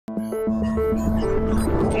Welcome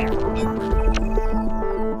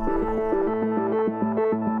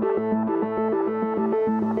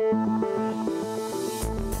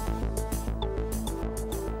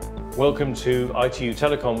to ITU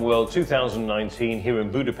Telecom World 2019 here in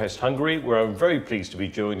Budapest, Hungary, where I'm very pleased to be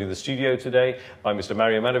joined in the studio today by Mr.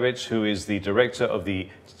 Maniewicz, who is the director of the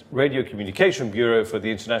Radio Communication Bureau for the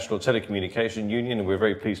International Telecommunication Union, and we're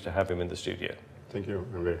very pleased to have him in the studio. Thank you.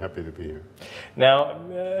 I'm very happy to be here. Now,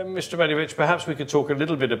 Mr. Maniewicz, perhaps we could talk a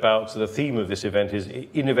little bit about the theme of this event is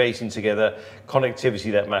innovating together,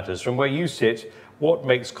 connectivity that matters. From where you sit, what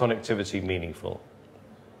makes connectivity meaningful?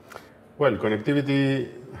 Well, connectivity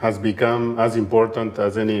has become as important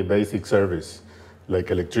as any basic service,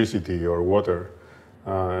 like electricity or water.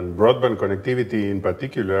 And broadband connectivity in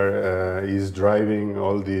particular is driving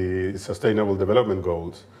all the sustainable development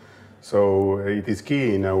goals. So it is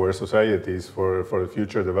key in our societies for the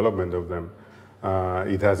future development of them.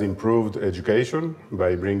 It has improved education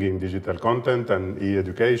by bringing digital content and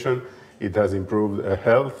e-education. It has improved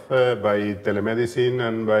health by telemedicine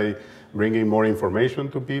and by bringing more information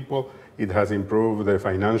to people. It has improved the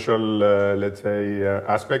financial, let's say,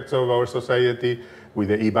 aspects of our society with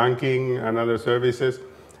the e-banking and other services.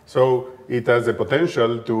 So it has the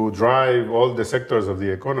potential to drive all the sectors of the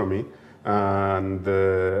economy and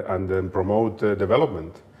then promote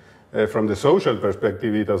development. From the social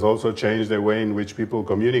perspective, it has also changed the way in which people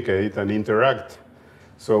communicate and interact.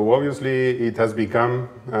 So obviously, it has become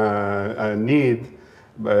a need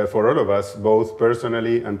for all of us, both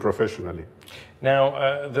personally and professionally.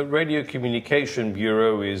 Now, the Radio Communication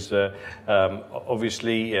Bureau is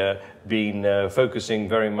obviously been focusing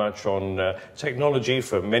very much on technology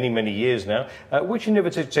for many, many years now. Which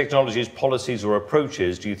innovative technologies, policies or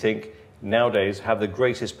approaches do you think nowadays have the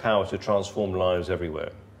greatest power to transform lives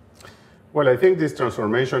everywhere? Well, I think this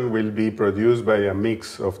transformation will be produced by a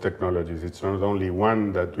mix of technologies. It's not only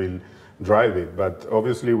one that will drive it, but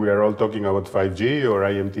obviously we are all talking about 5G or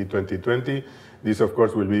IMT 2020. This, of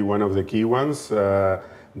course, will be one of the key ones.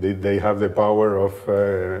 They have the power of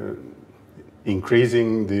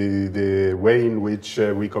increasing the way in which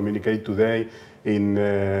we communicate today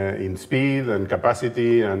in speed and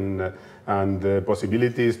capacity and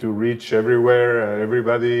possibilities to reach everywhere,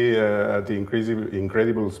 everybody at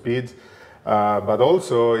incredible speeds. But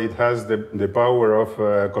also it has the power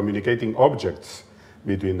of communicating objects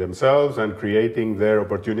between themselves and creating their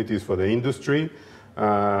opportunities for the industry.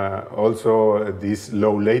 Also these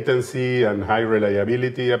low latency and high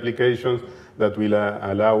reliability applications that will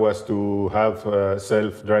allow us to have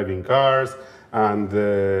self-driving cars and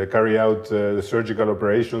carry out surgical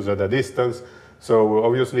operations at a distance. So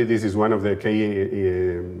obviously this is one of the key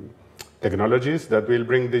technologies that will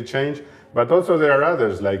bring the change. But also there are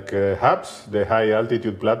others like hubs, the high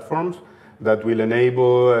altitude platforms, that will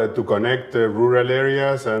enable to connect rural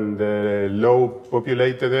areas and low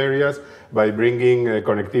populated areas by bringing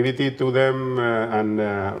connectivity to them and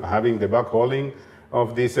having the backhauling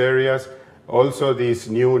of these areas. Also these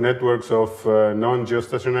new networks of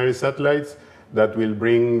non-geostationary satellites that will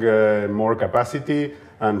bring more capacity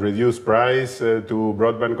and reduce price to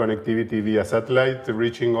broadband connectivity via satellite,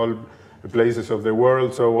 reaching all places of the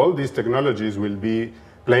world. So all these technologies will be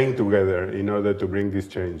playing together in order to bring this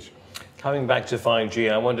change. Coming back to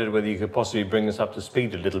 5G, I wondered whether you could possibly bring us up to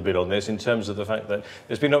speed a little bit on this in terms of the fact that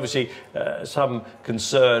there's been obviously some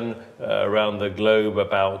concern around the globe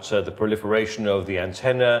about the proliferation of the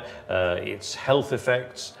antenna, its health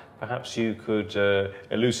effects. Perhaps you could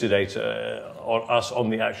elucidate us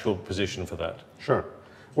on the actual position for that. Sure.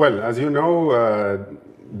 Well, as you know,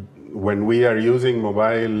 when we are using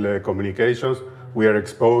mobile communications, we are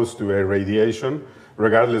exposed to a radiation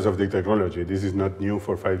regardless of the technology. This is not new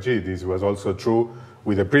for 5G. This was also true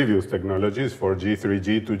with the previous technologies, 4G,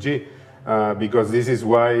 3G, 2G, because this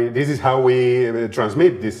is how we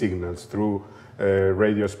transmit these signals through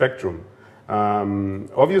radio spectrum.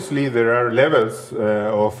 Obviously, there are levels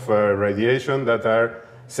of radiation that are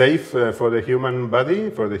safe for the human body,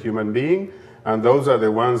 for the human being, and those are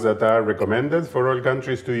the ones that are recommended for all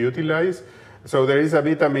countries to utilize. So there is a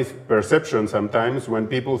bit of misperception sometimes when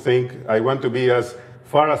people think, I want to be as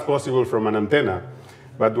far as possible from an antenna.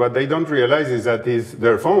 But what they don't realize is that it's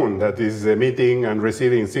their phone that is emitting and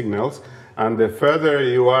receiving signals. And the further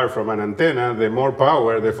you are from an antenna, the more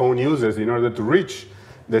power the phone uses in order to reach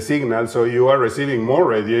the signal. So you are receiving more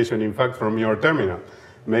radiation, in fact, from your terminal.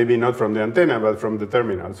 Maybe not from the antenna, but from the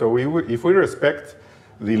terminal. So if we respect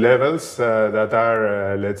the levels that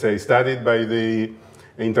are, let's say, studied by the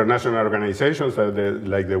international organizations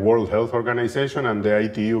like the World Health Organization and the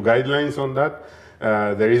ITU guidelines on that,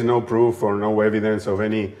 there is no proof or no evidence of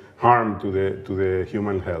any harm to the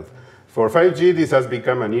human health. For 5G, this has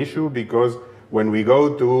become an issue because when we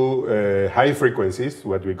go to high frequencies,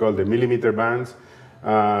 what we call the millimeter bands,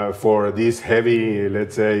 for this heavy,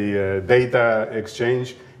 let's say, data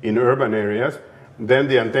exchange in urban areas, then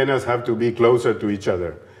the antennas have to be closer to each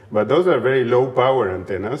other. But those are very low power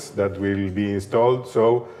antennas that will be installed,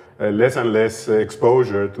 so less and less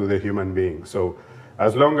exposure to the human being. So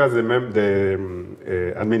as long as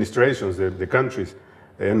the administrations, the countries,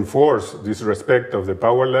 enforce this respect of the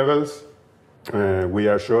power levels, we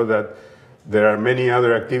are sure that there are many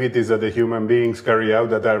other activities that the human beings carry out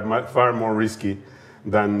that are far more risky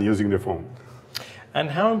than using the phone. And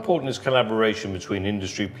how important is collaboration between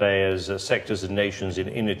industry players, sectors and nations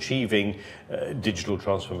in achieving digital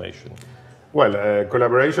transformation? Well,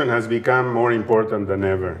 collaboration has become more important than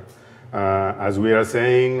ever. As we are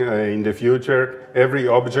saying, in the future, every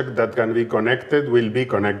object that can be connected will be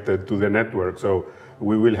connected to the network. So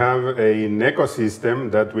we will have an ecosystem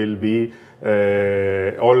that will be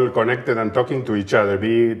all connected and talking to each other,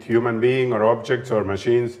 be it human being or objects or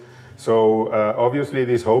machines. So obviously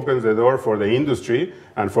this opens the door for the industry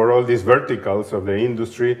and for all these verticals of the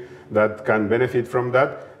industry that can benefit from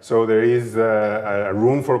that. So there is a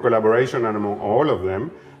room for collaboration among all of them.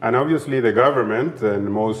 And obviously the government,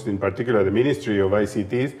 and most in particular the Ministry of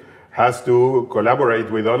ICTs, has to collaborate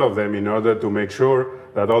with all of them in order to make sure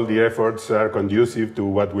that all the efforts are conducive to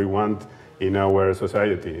what we want in our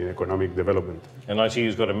society, in economic development. And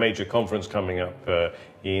ITU's got a major conference coming up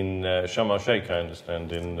in Sharm el-Sheikh, I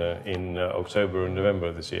understand, in October and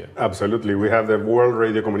November this year. Absolutely. We have the World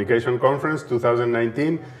Radio Communication Conference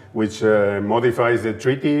 2019, which modifies the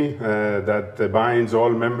treaty that binds all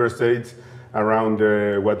member states around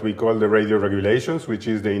what we call the radio regulations, which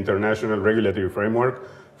is the international regulatory framework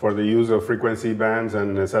for the use of frequency bands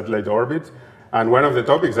and satellite orbits. And one of the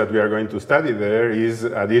topics that we are going to study there is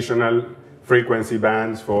additional frequency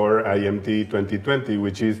bands for IMT 2020,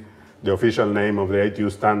 which is the official name of the ITU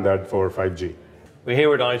standard for 5G. We're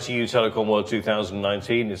here at ITU Telecom World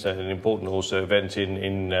 2019. It's an important also event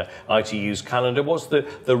in ITU's calendar. What's the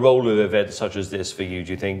role of events such as this for you,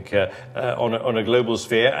 do you think, on a global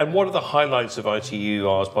sphere? And what are the highlights of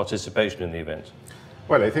ITU's participation in the event?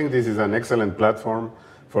 Well, I think this is an excellent platform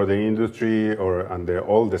for the industry and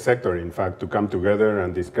all the sector, in fact, to come together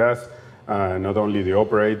and discuss not only the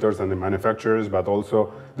operators and the manufacturers, but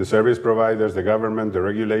also the service providers, the government, the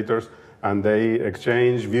regulators, and they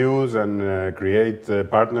exchange views and create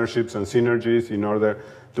partnerships and synergies in order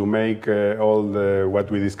to make all what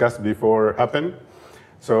we discussed before happen.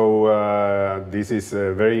 So this is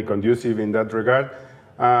very conducive in that regard.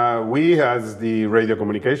 We, as the radio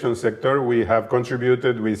communication sector, we have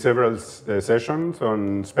contributed with several sessions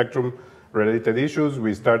on spectrum-related issues.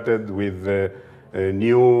 We started with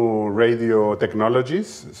new radio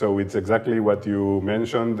technologies, so it's exactly what you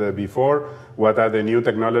mentioned before. What are the new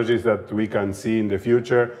technologies that we can see in the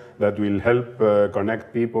future that will help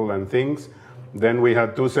connect people and things? Then we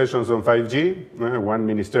had two sessions on 5G, one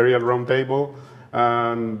ministerial roundtable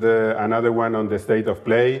and another one on the state of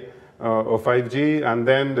play of 5G, and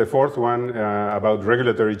then the fourth one about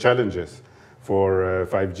regulatory challenges for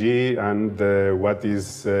 5G and what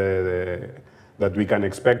is that we can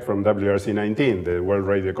expect from WRC 19, the World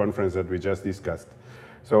Radio Conference that we just discussed.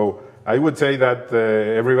 So I would say that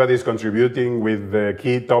everybody is contributing with the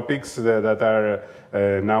key topics that are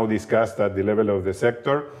now discussed at the level of the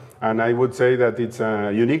sector. And I would say that it's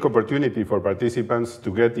a unique opportunity for participants to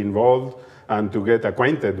get involved and to get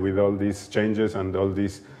acquainted with all these changes and all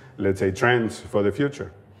these, let's say, trends for the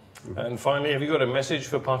future. And finally, have you got a message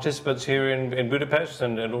for participants here in Budapest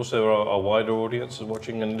and also our wider audience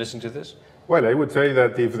watching and listening to this? Well, I would say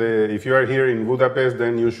that if you are here in Budapest,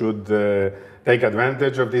 then you should take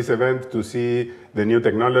advantage of this event to see the new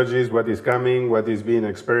technologies, what is coming, what is being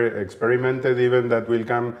experimented even that will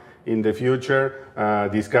come in the future,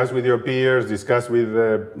 discuss with your peers, discuss with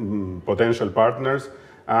potential partners,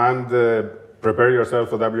 and prepare yourself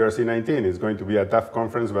for WRC 19. It's going to be a tough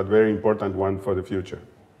conference, but very important one for the future.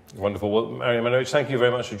 Wonderful. Well, Maniewicz, thank you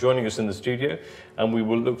very much for joining us in the studio, and we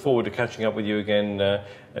will look forward to catching up with you again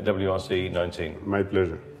at WRC 19. My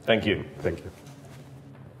pleasure. Thank you. Thank you.